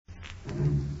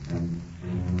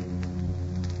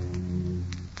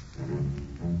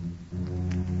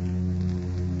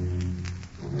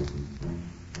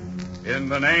In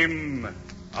the name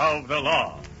of the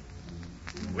law,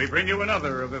 we bring you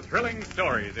another of the thrilling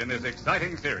stories in this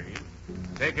exciting series,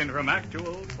 taken from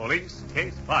actual police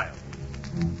case files.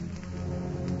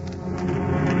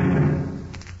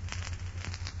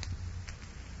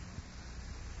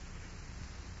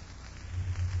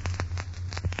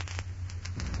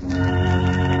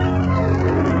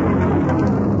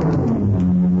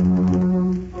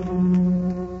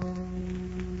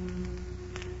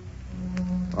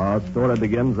 Our story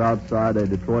begins outside a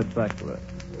Detroit factory.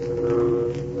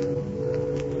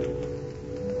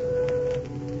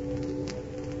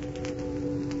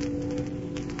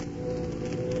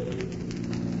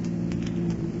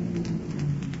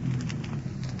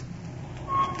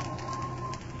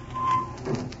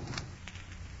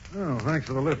 Oh, thanks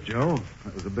for the lift, Joe.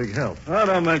 That was a big help. Oh,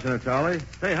 don't mention it, Charlie.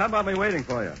 Hey, how about me waiting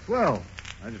for you? Well,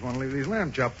 I just want to leave these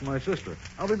lamb chops for my sister.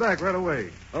 I'll be back right away.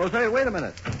 Oh, say, wait a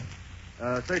minute.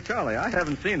 Say, Charlie, I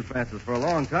haven't seen Frances for a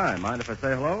long time. Mind if I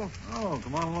say hello? Oh,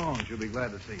 come on along. She'll be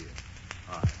glad to see you.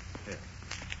 All right. Here.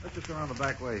 Let's just go around the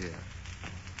back way here.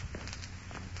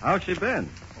 How's she been?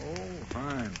 Oh,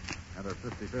 fine. Had her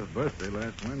 55th birthday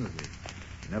last Wednesday.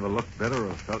 Never looked better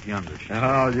or felt younger.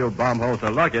 Oh, you bumholes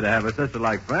are lucky to have a sister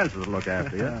like Frances to look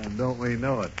after you. And don't we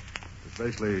know it?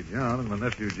 Especially John and my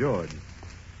nephew George.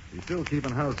 She's still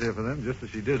keeping house here for them, just as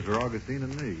she did for Augustine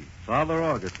and me. Father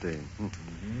Augustine.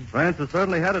 Mm-hmm. Frances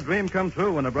certainly had a dream come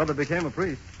true when her brother became a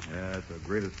priest. Yeah, it's her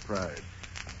greatest pride.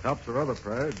 Tops her other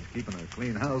pride, keeping a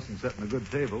clean house and setting a good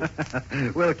table.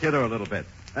 We'll kid her a little bit.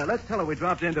 Let's tell her we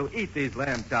dropped in to eat these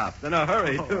lamb chops. In a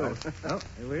hurry, too. Oh,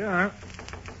 here we are.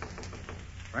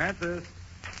 Frances.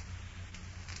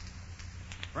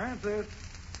 Frances.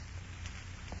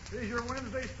 Here's your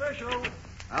Wednesday special.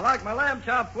 I like my lamb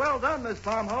chops. Well done, Miss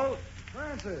Farmhouse.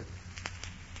 Frances.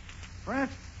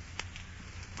 Frances.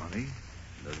 Funny.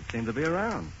 Doesn't seem to be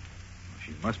around. Well,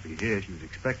 she must be here. She was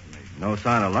expecting me. No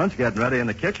sign of lunch getting ready in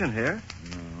the kitchen here.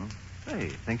 No. Hey,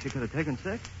 think she could have taken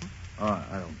sick? I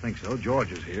don't think so.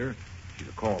 George is here. She'd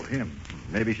have called him.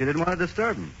 Maybe she didn't want to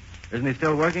disturb him. Isn't he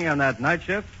still working on that night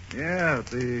shift? Yeah, at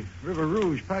the River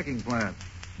Rouge packing plant.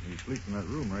 He sleeps in that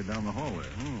room right down the hall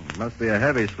there. Must be a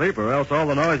heavy sleeper, or else all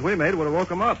the noise we made would have woke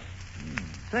him up.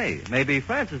 Say, maybe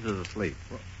Frances is asleep.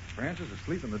 Well, Frances is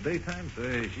asleep in the daytime?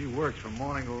 Say, she works from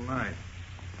morning till night.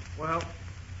 Well,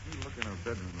 let me look in her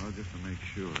bedroom, though, just to make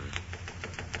sure.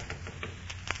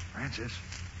 Frances?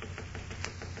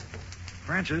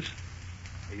 Frances?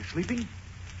 Are you sleeping?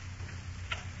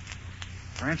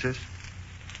 Frances?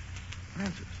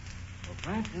 Frances? Oh,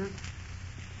 Frances?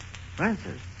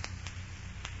 Frances?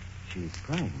 She's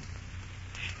praying.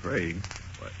 Praying?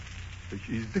 What?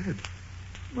 She's dead.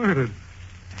 Murdered.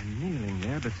 And kneeling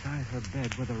there beside her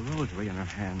bed with a rosary in her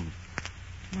hands.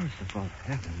 Merciful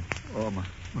heaven. Oh, my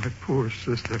poor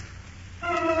sister.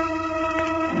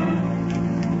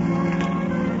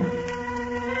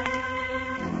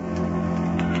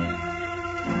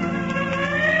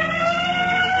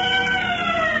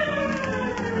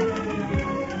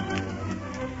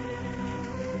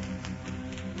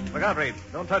 Look out, Reed.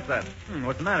 Don't touch that.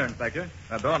 What's the matter, Inspector?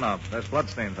 That doorknob. There's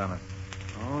bloodstains on it.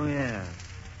 Oh, yeah.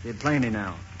 See it plainly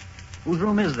now. Whose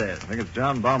room is this? I think it's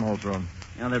John Baumholz's room.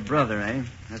 Now, their brother, eh?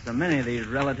 There's so many of these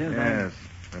relatives. Yes.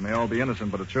 They may all be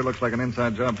innocent, but it sure looks like an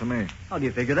inside job to me. How do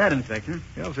you figure that, Inspector?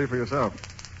 You'll see for yourself.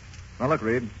 Now, look,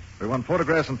 Reed. We want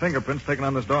photographs and fingerprints taken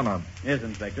on this doorknob. Yes,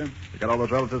 Inspector. You got all those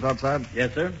relatives outside?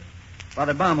 Yes, sir.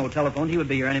 Father Baumhol telephoned he would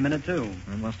be here any minute, too.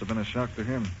 It must have been a shock to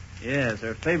him. Yes,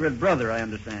 her favorite brother, I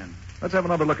understand. Let's have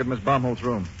another look at Miss Baumholz's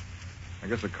room. I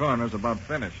guess the coroner's about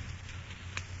finished.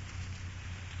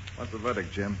 What's the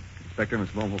verdict, Jim? Inspector, Miss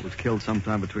Baumholt was killed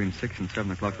sometime between 6 and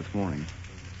 7 o'clock this morning.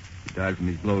 She died from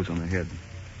these blows on the head.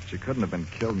 She couldn't have been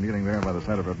killed kneeling there by the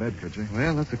side of her bed, could she?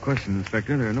 Well, that's the question,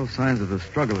 Inspector. There are no signs of a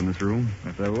struggle in this room.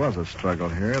 If there was a struggle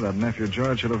here, that nephew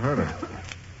George should have hurt her.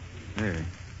 There.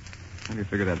 How do you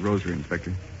figure that rosary,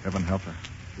 Inspector? Heaven help her.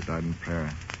 She died in prayer.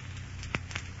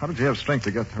 How did she have strength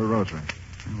to get her rosary?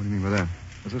 What do you mean by that?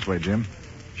 It's this way, Jim.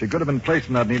 She could have been placed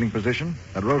in that kneeling position,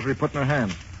 that rosary put in her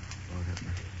hand. Lord have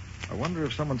mercy. I wonder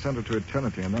if someone sent her to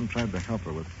eternity and then tried to help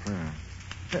her with prayer.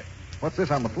 Hey, what's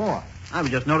this on the floor? I was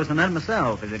just noticing that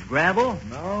myself. Is it gravel?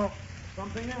 No,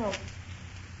 something else.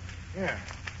 Here.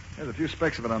 There's a few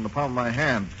specks of it on the palm of my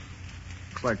hand.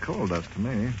 Looks like coal dust to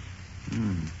me.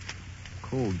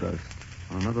 Coal dust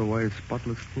on an otherwise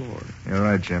spotless floor. You're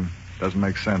right, Jim. Doesn't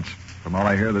make sense. From all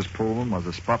I hear, this Pullman was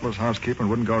a spotless housekeeper and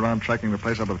wouldn't go around tracking the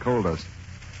place up with coal dust.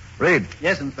 Reed,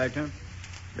 Yes, Inspector.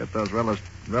 get those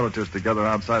relatives together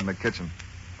outside in the kitchen.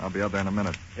 I'll be out there in a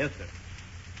minute. Yes, sir.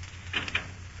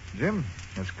 Jim,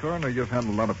 as coroner, you've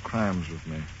handled a lot of crimes with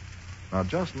me. Now,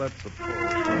 just let's suppose...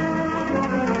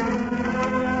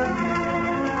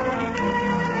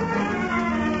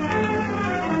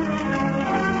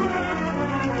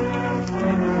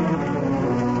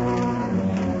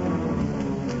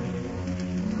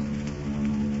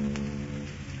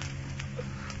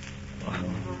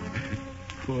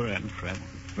 Poor Aunt Frances.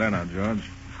 There now, George.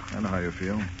 I know how you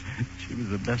feel. She was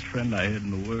the best friend I had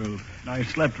in the world. And I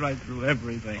slept right through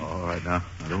everything. All right, now.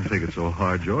 I don't think it's so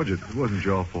hard, George. It wasn't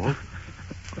your fault.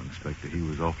 Inspector, he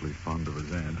was awfully fond of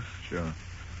his aunt. Sure.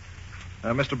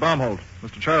 Mr. Baumholt.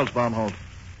 Mr. Charles Baumholt.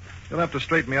 You'll have to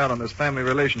straighten me out on this family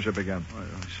relationship again.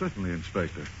 Certainly,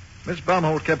 Inspector. Miss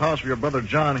Baumholt kept house for your brother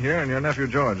John here and your nephew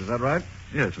George. Is that right?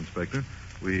 Yes, Inspector.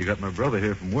 We got my brother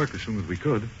here from work as soon as we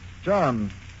could. John,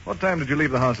 what time did you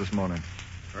leave the house this morning?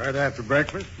 Right after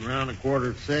breakfast, around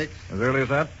 6:15. As early as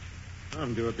that?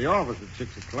 I'm due at the office at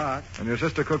 6 o'clock. And your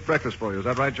sister cooked breakfast for you. Is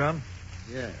that right, John?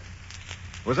 Yeah.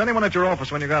 Was anyone at your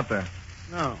office when you got there?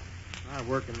 No. I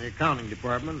work in the accounting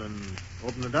department and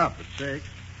open it up at 6.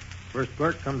 First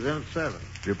clerk comes in at 7.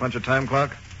 Do you punch a time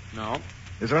clock? No.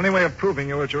 Is there any way of proving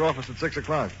you were at your office at 6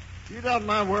 o'clock? You doubt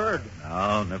my word.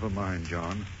 No, never mind,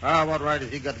 John. What right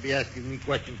has he got to be asking me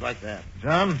questions like that?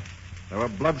 John, there were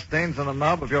bloodstains on the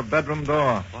knob of your bedroom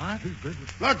door. What?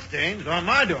 Bloodstains on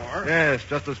my door? Yes,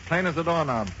 just as plain as the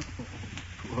doorknob.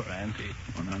 Poor Auntie.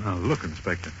 Oh, now, look,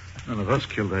 Inspector. None of us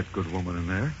killed that good woman in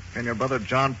there. Can your brother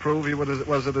John prove he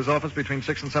was at his office between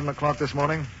 6 and 7 o'clock this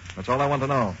morning? That's all I want to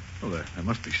know. Well, there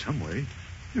must be some way.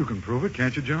 You can prove it,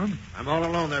 can't you, John? I'm all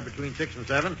alone there between 6 and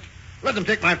 7. Let them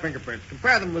take my fingerprints.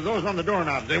 Compare them with those on the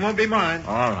doorknobs. They won't be mine.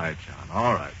 All right, John,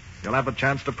 all right. You'll have a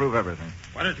chance to prove everything.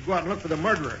 Why don't you go out and look for the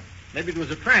murderer? Maybe it was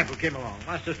a tramp who came along.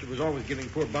 My sister was always giving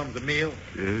poor bums a meal.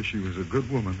 Yeah, she was a good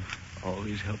woman.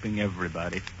 Always helping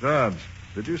everybody. Judge,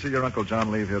 did you see your Uncle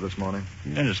John leave here this morning?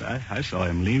 Yes, I saw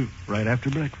him leave right after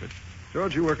breakfast.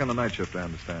 George, you work on the night shift, I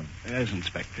understand. Yes,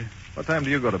 Inspector. What time do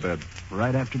you go to bed?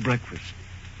 Right after breakfast.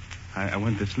 I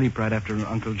went to sleep right after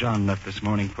Uncle John left this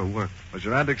morning for work. Was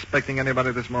your aunt expecting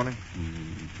anybody this morning?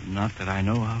 Not that I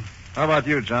know of. How about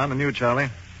you, John, and you, Charlie?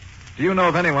 Do you know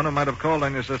of anyone who might have called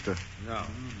on your sister? No.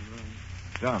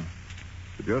 John,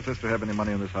 did your sister have any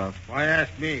money in this house? Why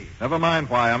ask me? Never mind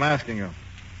why, I'm asking you.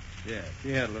 Yeah,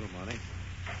 she had a little money.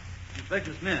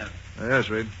 Inspector Smith. Yes,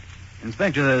 Reed.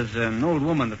 Inspector, there's an old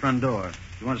woman at the front door.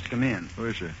 She wants to come in. Who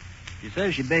is she? She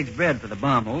says she bakes bread for the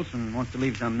Baumholts and wants to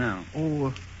leave some now.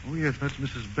 Oh, yes, that's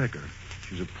Mrs. Becker.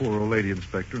 She's a poor old lady,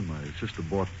 Inspector, and my sister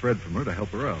bought bread from her to help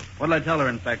her out. What'll I tell her,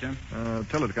 Inspector?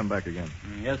 Tell her to come back again.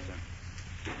 Yes,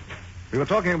 sir. We were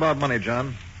talking about money,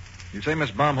 John. You say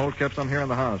Miss Baumholt kept some here in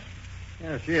the house.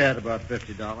 Yeah, she had about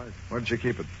 $50. Where did she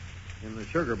keep it? In the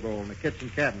sugar bowl in the kitchen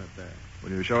cabinet there.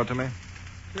 Will you show it to me?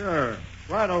 Sure.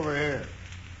 Right over here.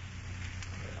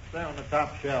 Up there on the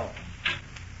top shelf.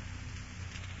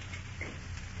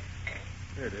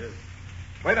 Here it is.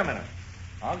 Wait a minute.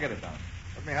 I'll get it down.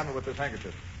 Let me handle it with this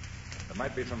handkerchief. There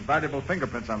might be some valuable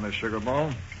fingerprints on this sugar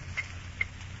bowl.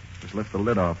 Just lift the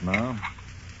lid off now.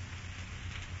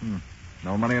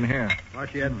 No money in here. Why,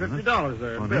 she had $50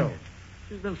 there in bills.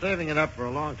 She's been saving it up for a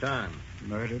long time.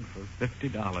 Murdered for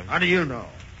 $50. How do you know?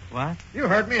 What? You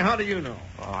heard me. How do you know?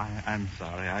 Oh, I'm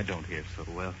sorry. I don't hear so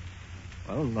well.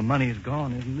 Well, the money's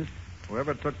gone, isn't it?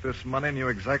 Whoever took this money knew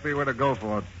exactly where to go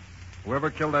for it.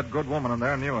 Whoever killed that good woman in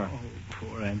there knew her. Oh,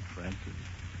 poor Aunt Frances.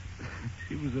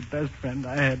 She was the best friend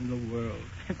I had in the world.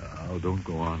 Oh, don't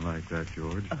go on like that,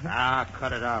 George.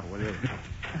 Cut it out, will you?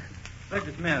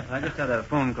 Inspector Smith, I just had a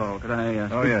phone call. Could I...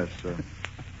 Oh, yes.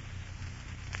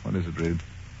 What is it, Reed?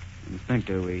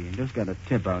 Inspector, we just got a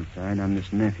tip outside on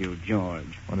this nephew,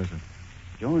 George. What is it?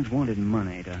 George wanted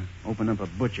money to open up a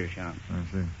butcher shop. I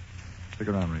see. Stick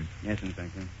around, Reed. Yes,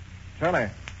 Inspector. Charlie,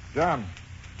 John,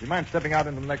 do you mind stepping out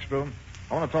into the next room?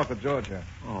 I want to talk with George here.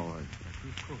 Oh, Inspector,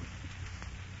 of course.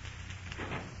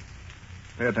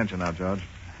 Pay attention now, George.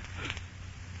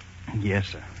 Yes,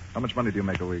 sir. How much money do you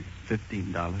make a week?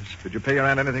 $15. Did you pay your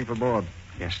aunt anything for board?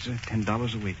 Yes, sir.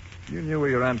 $10 a week. You knew where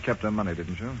your aunt kept her money,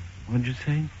 didn't you? What'd you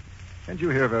say? Can't you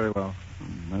hear very well?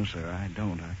 No, sir, I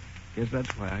don't. I guess that's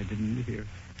why I didn't hear.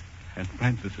 And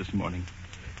Francis this morning.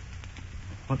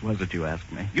 What was it you asked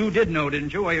me? You did know,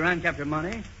 didn't you, where your aunt kept her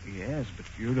money? Yes, but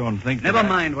you don't think Never that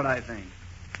mind what I think.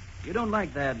 You don't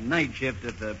like that night shift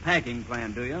at the packing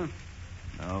plant, do you?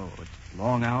 No, it's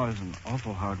long hours and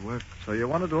awful hard work. So you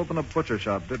wanted to open a butcher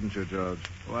shop, didn't you, George?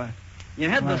 What? You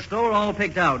had the What? store all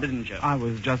picked out, didn't you? I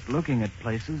was just looking at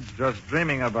places. Just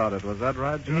dreaming about it. Was that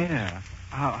right, George? Yeah.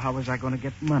 How was I going to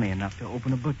get money enough to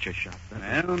open a butcher shop?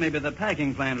 Well, maybe the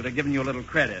packing plant would have given you a little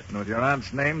credit. And with your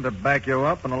aunt's name to back you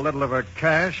up and a little of her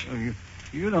cash.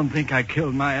 You don't think I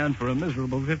killed my aunt for a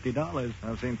miserable $50.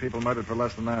 I've seen people murdered for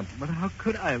less than that. But how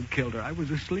could I have killed her? I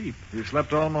was asleep. You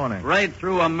slept all morning. Right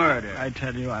through a murder. I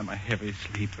tell you, I'm a heavy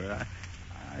sleeper.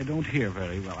 I don't hear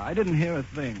very well. I didn't hear a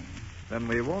thing. Then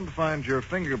we won't find your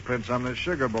fingerprints on this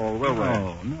sugar bowl, will we?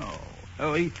 No.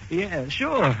 Oh, yeah,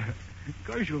 sure. Of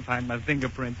course you'll find my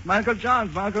fingerprints. My Uncle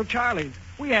John's, my Uncle Charlie's.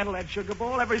 We handle that sugar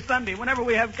bowl every Sunday whenever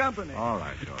we have company. All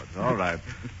right, George. All right.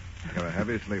 You're a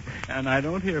heavy sleeper. And I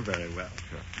don't hear very well.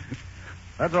 Sure.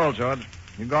 That's all, George. You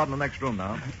can go out in the next room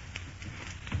now.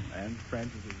 Aunt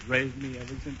Frances has raised me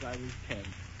ever since I was 10.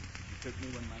 She took me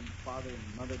when my father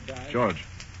and mother died. George,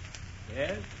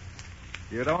 Yes?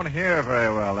 you don't hear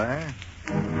very well, eh?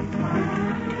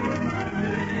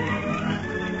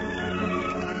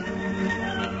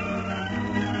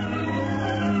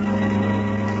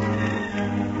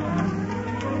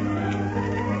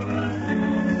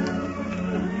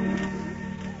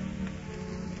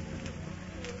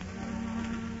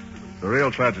 It's a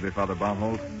real tragedy, Father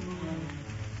Baumholt.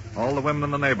 All the women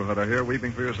in the neighborhood are here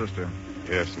weeping for your sister.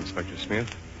 Yes, Inspector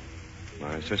Smith.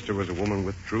 My sister was a woman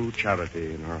with true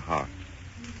charity in her heart.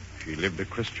 She lived a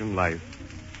Christian life,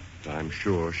 and I'm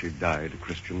sure she died a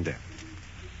Christian death,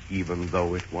 even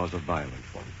though it was a violent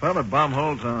one. Father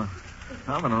Baumholt,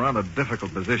 I'm in a rather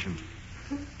difficult position.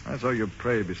 I saw you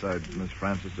pray beside Miss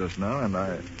Frances just now, and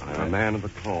I'm a man of the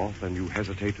cloth, and you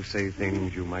hesitate to say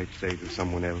things you might say to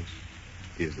someone else.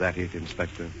 Is that it,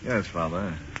 Inspector? Yes,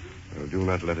 Father. Well, do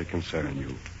not let it concern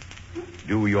you.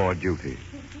 Do your duty.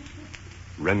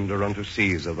 Render unto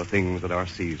Caesar the things that are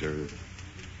Caesar's,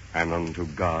 and unto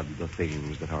God the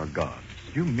things that are God's.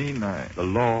 You mean The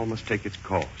law must take its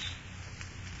course.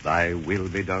 Thy will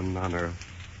be done on earth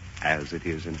as it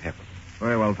is in heaven.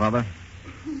 Very well, Father.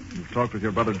 You've talked with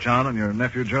your brother John and your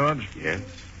nephew George? Yes,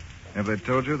 Have they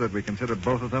told you that we consider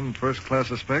both of them first-class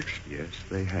suspects? yes,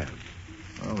 they have.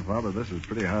 Well, Father, this is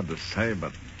pretty hard to say,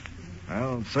 but,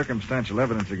 well, circumstantial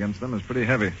evidence against them is pretty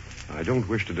heavy. I don't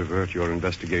wish to divert your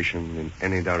investigation in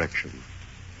any direction,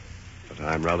 but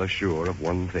I'm rather sure of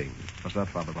one thing. What's that,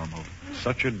 Father Baumholt?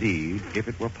 Such a deed, if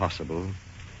it were possible,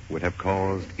 would have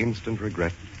caused instant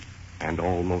regret and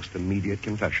almost immediate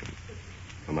confession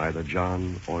from either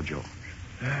John or George.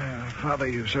 Father,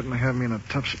 you certainly have me in a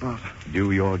tough spot. Do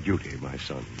your duty, my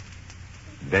son.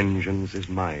 Vengeance is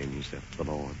mine, saith the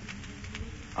Lord.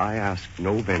 I ask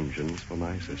no vengeance for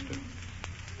my sister,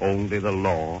 only the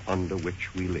law under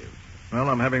which we live. Well,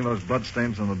 I'm having those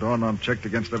bloodstains on the doorknob checked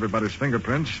against everybody's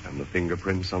fingerprints. And the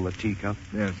fingerprints on the teacup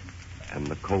Yes. and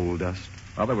the coal dust.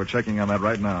 Father, we're checking on that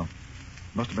right now.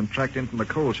 Must have been tracked in from the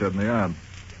coal shed in the yard.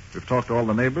 We've talked to all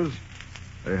the neighbors.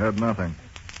 They heard nothing.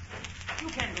 You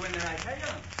can't go in there, I tell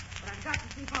you. But I've got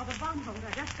to see Father Baumholt.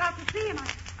 I just got to see him.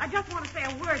 I just want to say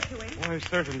a word to him. Why,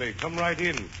 certainly. Come right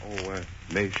in. Oh,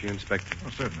 may she, Inspector? Oh,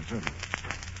 certainly.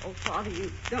 Oh, Father,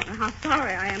 you don't know how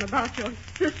sorry I am about your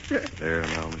sister. There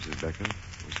now, Mrs. Becker.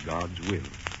 It was God's will.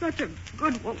 Such a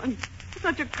good woman.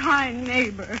 Such a kind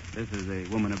neighbor. This is the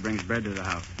woman who brings bread to the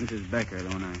house. Mrs. Becker, the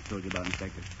one I told you about,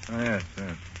 Inspector. Oh, yes.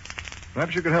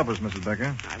 Perhaps you could help us, Mrs.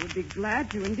 Becker. I would be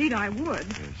glad to. Indeed, I would.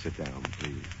 Sit down,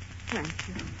 please. Thank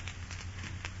you.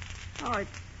 Oh,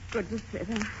 it's good to sit.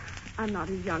 I'm not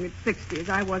as young at 60 as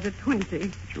I was at 20.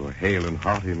 But you're hale and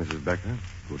hearty, Mrs. Becker.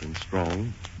 Good and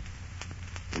strong.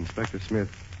 Inspector Smith,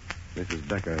 Mrs.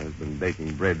 Becker has been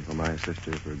baking bread for my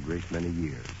sister for a great many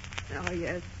years. Oh,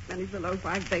 yes. Many's the loaf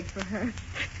I've baked for her.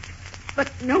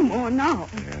 But no more now.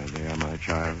 There, my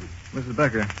child. Mrs.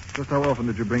 Becker, just how often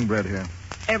did you bring bread here?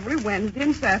 Every Wednesday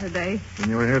and Saturday. When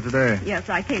you were here today? Yes,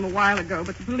 I came a while ago,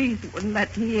 but the police wouldn't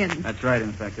let me in. That's right,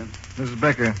 Inspector. Mrs.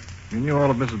 Becker, you knew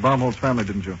all of Mrs. Baumholt's family,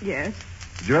 didn't you? Yes.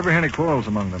 Did you ever hear any quarrels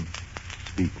among them?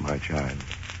 Speak, my child.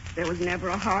 There was never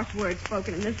a harsh word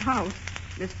spoken in this house.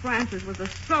 Miss Frances was a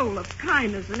soul of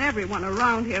kindness, and everyone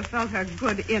around here felt her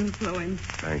good influence.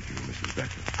 Thank you, Mrs.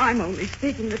 Becker. I'm only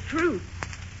speaking the truth.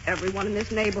 Everyone in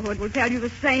this neighborhood will tell you the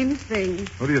same thing.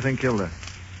 Who do you think killed her?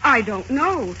 I don't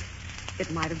know.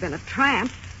 It might have been a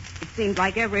tramp. It seemed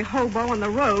like every hobo on the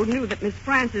road knew that Miss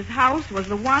Frances' house was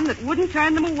the one that wouldn't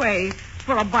turn them away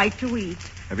for a bite to eat.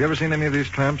 Have you ever seen any of these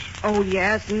tramps? Oh,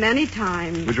 yes, many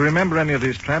times. Would you remember any of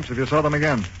these tramps if you saw them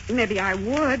again? Maybe I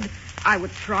would. I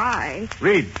would try.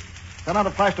 Reed, send out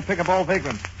a flash to pick up all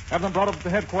vagrants. Have them brought up to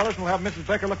headquarters, and we'll have Mrs.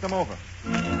 Becker look them over.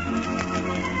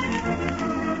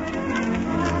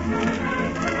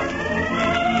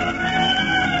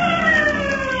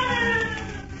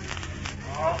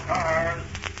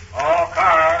 All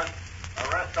cars.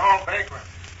 Arrest all vagrants.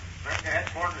 Bring to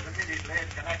headquarters immediately in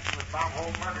connection with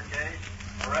Baumholt murder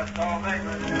case. Arrest all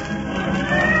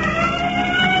vagrants.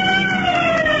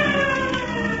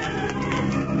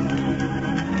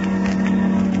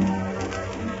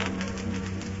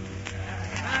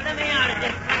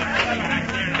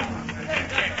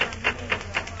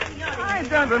 I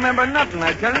don't remember nothing,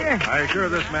 I tell you. Are you sure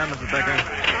of this man, Mrs. Becker?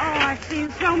 Oh, I've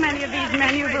seen so many of these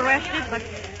men you've arrested, but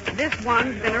this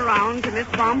one's been around to Miss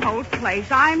Baumholt's place.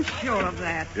 I'm sure of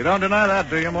that. You don't deny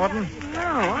that, do you, Morton? No,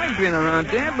 I've been around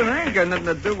there, but I ain't got nothing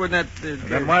to do with that.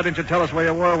 Then why didn't you tell us where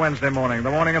you were Wednesday morning,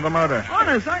 the morning of the murder?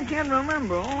 Honest, I can't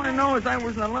remember. All I know is I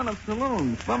was in a lot of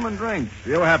saloons, bumming drinks.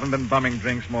 You haven't been bumming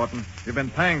drinks, Morton. You've been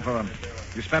paying for them.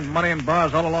 You spent money in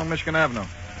bars all along Michigan Avenue.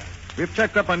 We've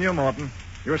checked up on you, Morton.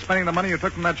 You were spending the money you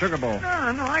took from that sugar bowl. No,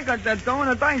 I got that dough in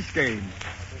a dice game.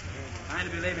 Trying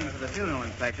to be leaving for the funeral,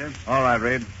 Inspector. All right,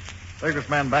 Reed. Take this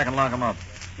man back and lock him up.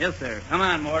 Yes, sir. Come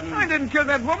on, Morton. I didn't kill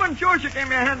that woman. Sure, she gave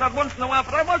me a hand up once in a while,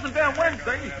 but I wasn't there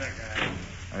Wednesday.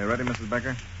 Are you ready, Mrs.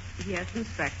 Becker? Yes,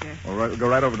 Inspector. We'll go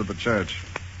right over to the church.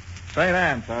 St.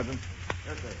 Anne, Sergeant.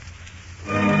 Yes,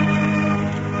 sir.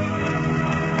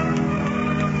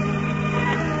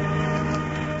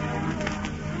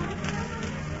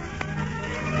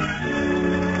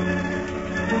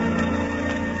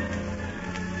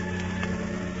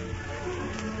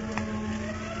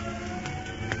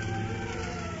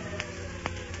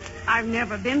 I've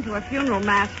never been to a funeral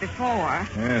mass before.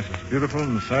 Yes, it's beautiful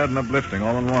and sad and uplifting,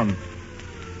 all in one.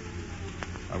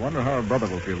 I wonder how her brother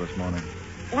will feel this morning.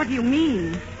 What do you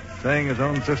mean? Saying his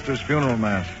own sister's funeral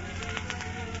mass.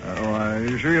 Are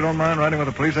you sure you don't mind riding with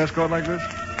a police escort like this?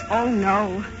 Oh,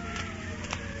 no.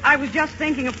 I was just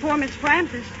thinking of poor Miss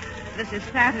Frances. This is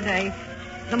Saturday.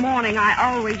 The morning I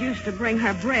always used to bring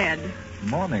her bread.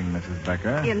 Morning, Mrs.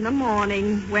 Becker. In the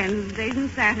morning, Wednesdays and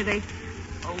Saturdays.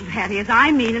 Oh, that is, I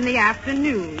mean in the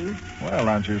afternoon. Well,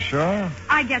 aren't you sure?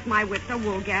 I get my wits a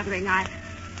wool gathering. I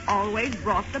always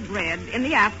brought the bread in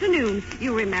the afternoon.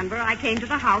 You remember, I came to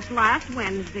the house last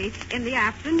Wednesday in the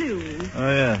afternoon. Oh,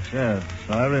 yes,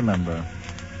 I remember.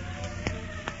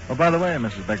 Oh, by the way,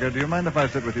 Mrs. Becker, do you mind if I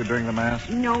sit with you during the Mass?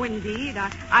 No, indeed.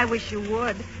 I wish you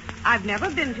would. I've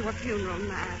never been to a funeral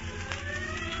mass.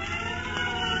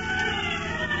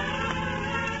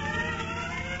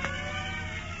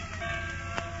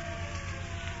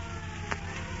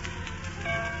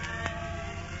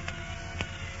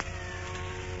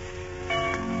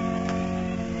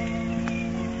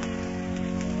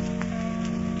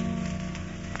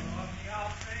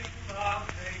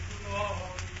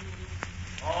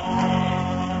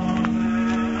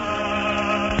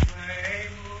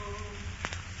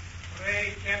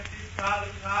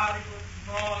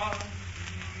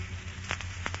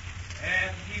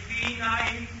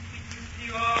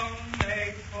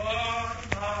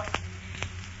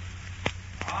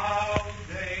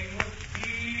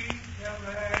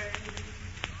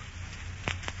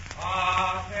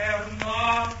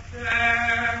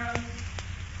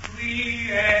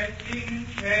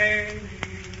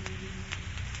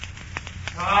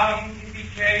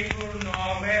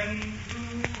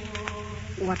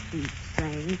 What's he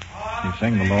saying? He's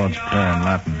saying the Lord's Prayer in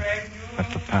Latin.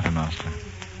 That's the Paternoster.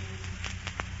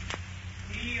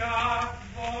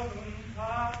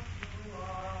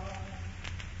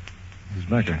 Mrs.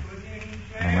 Becker,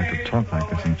 I don't like to talk like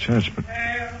this in church, but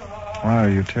why are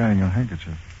you tearing your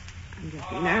handkerchief? I'm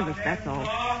just nervous, that's all.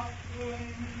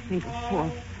 Think of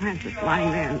poor Frances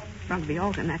lying there in front of the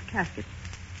altar in that casket.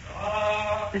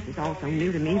 This is all so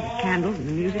new to me, the candles and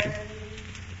the music.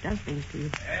 It does things to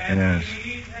you. Yes,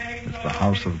 it's the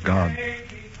house of God.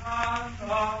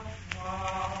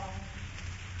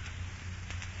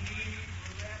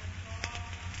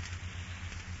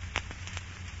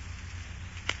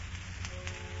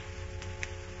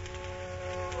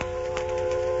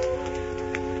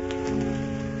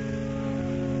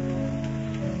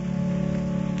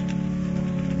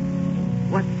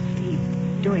 What's he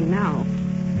doing now?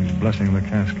 He's blessing the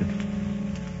casket.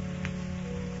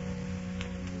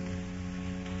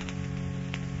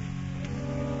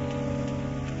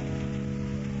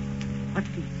 What's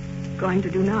he going to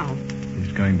do now?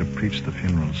 He's going to preach the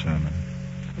funeral sermon.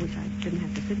 I wish I didn't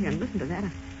have to sit here and listen to that.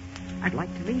 I'd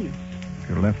like to leave. If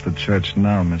you left the church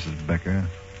now, Mrs. Becker,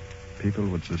 people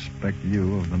would suspect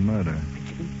you of the murder. I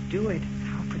didn't do it.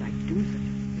 How could I do such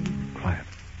a thing? Quiet.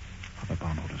 Father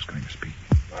Baumholt is going to speak.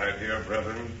 My dear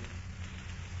brethren,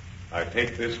 I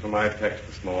take this for my text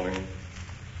this morning.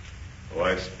 Though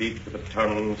I speak with the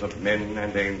tongues of men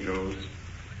and angels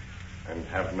and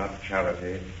have not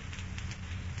charity,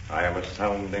 I am a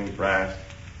sounding brass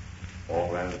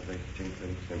or as a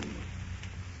tinkling cymbal.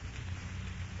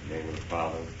 In the name of the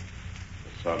Father,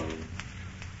 the Son,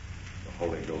 the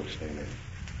Holy Ghost, amen.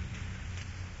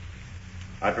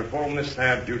 I perform this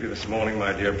sad duty this morning,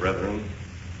 my dear brethren,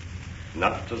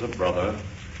 not as a brother,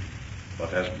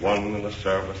 but as one in the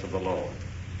service of the Lord.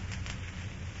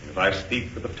 And if I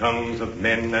speak with the tongues of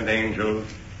men and angels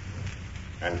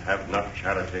and have not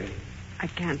charity I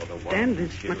can't for the one stand who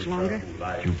this kills much her longer. who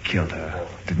lies You killed her,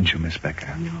 didn't you, Miss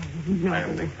Becker? No, I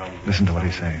am no. become Listen to what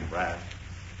he's the sun saying. of wrath,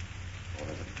 or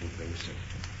as a tinkling cymbal.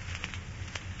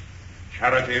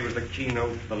 Charity was the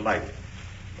keynote, the life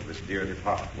of this dear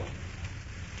departed one.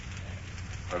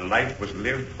 Her life was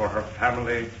lived for her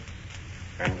family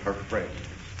and her friends.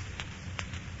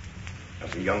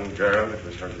 As a young girl, it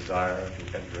was her desire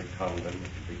to enter a convent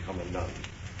and become a nun.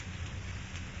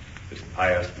 This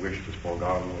pious wish was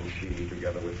foregone when she,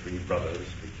 together with 3 brothers,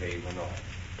 became a nun.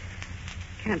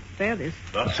 Can't bear this.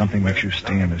 But something makes you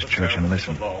stay in this church and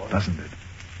listen, doesn't it?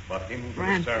 But into the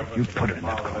Francis. service You of put the her in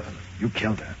that fatherless coffin. You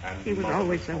killed her. and He was motherless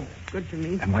always so home. good to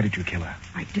me. And why did you kill her?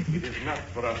 I It didn't. is not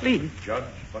for us Please. to judge,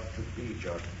 but to be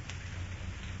judged.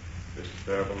 This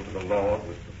servant of the Lord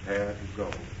was prepared to go.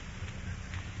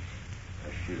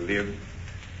 As she lived,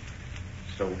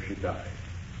 so she died,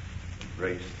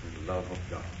 embraced in the love of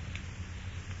God.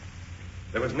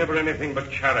 There was never anything but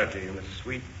charity in the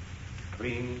sweet,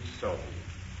 clean soul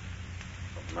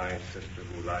of my sister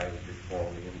who lies before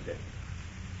me in death.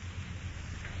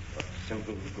 What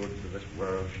simple goods of this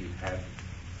world she had,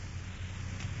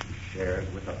 she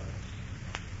shared with others.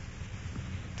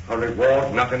 Her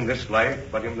reward, not in this life,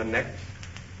 but in the next,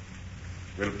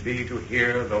 will be to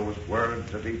hear those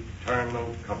words of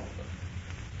eternal comfort.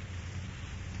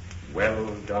 Well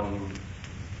done,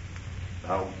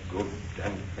 thou good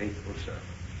and faithful servant.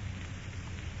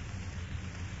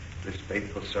 This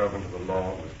faithful servant of the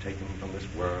Lord was taken from this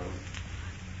world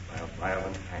by a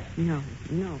violent hand. No.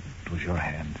 It was your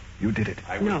hand. You did it.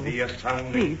 I would No. be a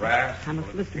sounding Please, brass I must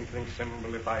or a listen. tinkling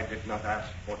cymbal if I did not ask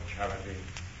for charity,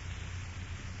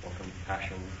 for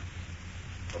compassion,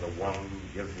 for the one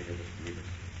guilty of this grievously.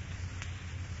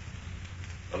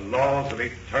 The laws of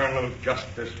eternal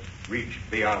justice reach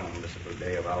beyond this little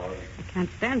day of ours. I can't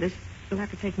stand this. You'll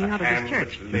have to take me A out of hand this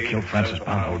church. which laid killed Frances itself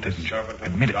upon Barlow, the didn't you? servant of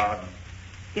Admit it. God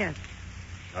Yes.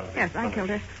 shall be Yes, I killed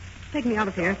her. punished. Take me out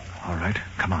of here. All right,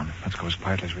 come on. Let's go as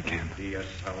quietly as we can. Be a I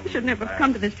sounding should never have brass.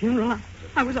 come to this funeral.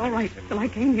 I was all right till I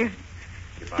came here.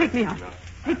 If I Take me did out. not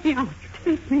Take me ask out. for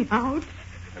Take me out.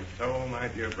 And so, my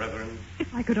dear brethren,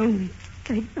 If I could only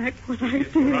take back what I it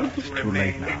is for us did. to Too late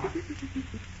remain, now. be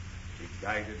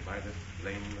guided by this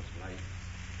blameless life,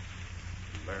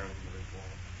 to learn the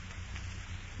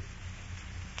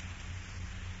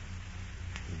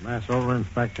reward. Mass over,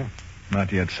 Inspector?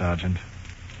 Not yet, Sergeant.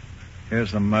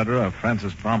 Here's the murderer of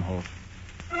Francis Baumhof.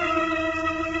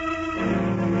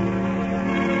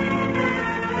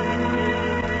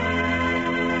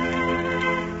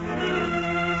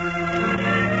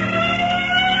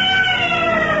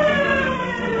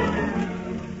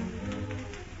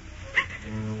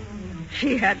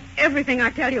 She had everything,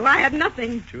 I tell you. I had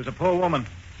nothing. She was a poor woman.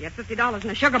 She had $50 in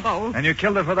a sugar bowl. And you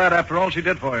killed her for that after all she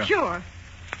did for you. Sure.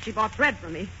 She bought bread for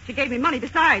me. She gave me money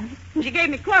besides. And she gave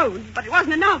me clothes, but it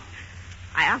wasn't enough.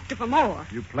 I asked her for more.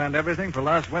 You planned everything for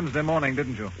last Wednesday morning,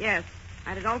 didn't you? Yes, I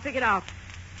had it all figured out.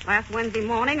 Last Wednesday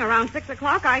morning, around 6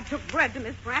 o'clock, I took bread to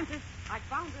Miss Francis. I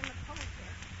found her in the coal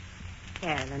shed.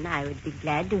 Carolyn, I would be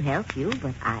glad to help you,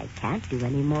 but I can't do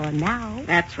any more now.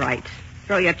 That's right.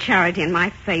 Throw your charity in my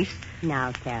face.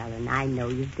 Now, Carolyn, I know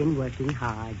you've been working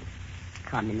hard.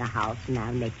 Come in the house and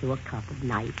I'll make you a cup of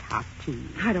nice hot tea.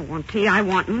 I don't want tea. I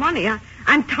want money.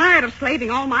 I'm tired of slaving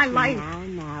all my life.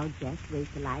 Now, just wait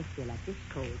till I fill up this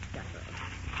coal scuttle.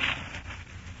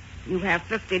 You have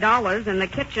 $50 in the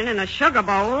kitchen in a sugar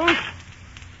bowl.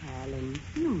 Carolyn,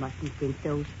 you mustn't think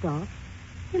those thoughts.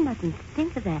 You mustn't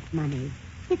think of that money.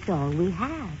 It's all we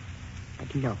have.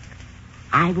 But look,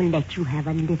 I will let you have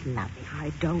a little of it.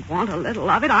 I don't want a little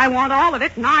of it. I want all of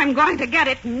it, and I'm going to get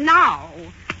it now.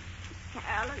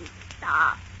 Carolyn,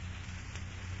 stop.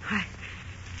 I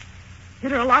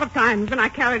hit her a lot of times when I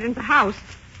carried her into the house.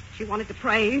 She wanted to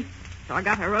pray, so I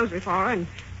got her rosary for her and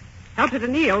helped her to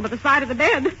kneel by the side of the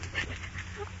bed.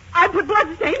 I put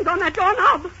bloodstains on that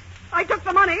doorknob. I took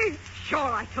the money. Sure,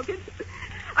 I took it.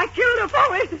 I killed her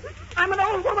for it. I'm an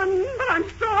old woman, but I'm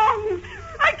strong.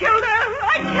 I killed her.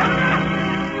 I killed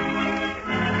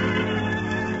her.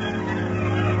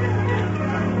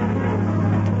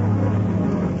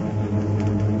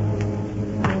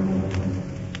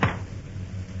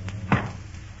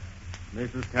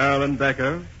 Mrs. Carolyn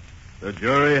Becker, the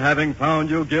jury having found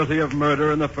you guilty of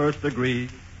murder in the first degree,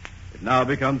 it now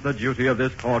becomes the duty of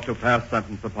this court to pass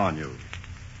sentence upon you.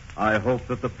 I hope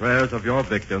that the prayers of your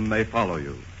victim may follow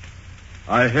you.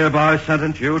 I hereby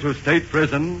sentence you to state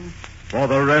prison for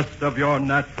the rest of your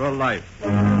natural life.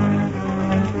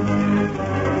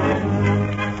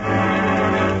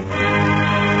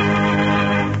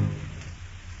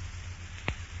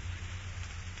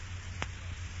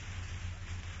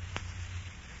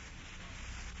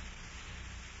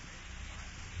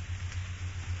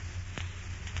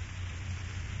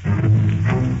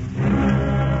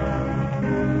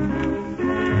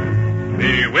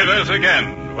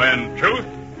 again when truth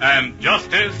and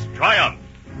justice triumph.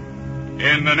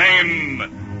 In the name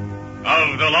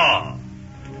of the law.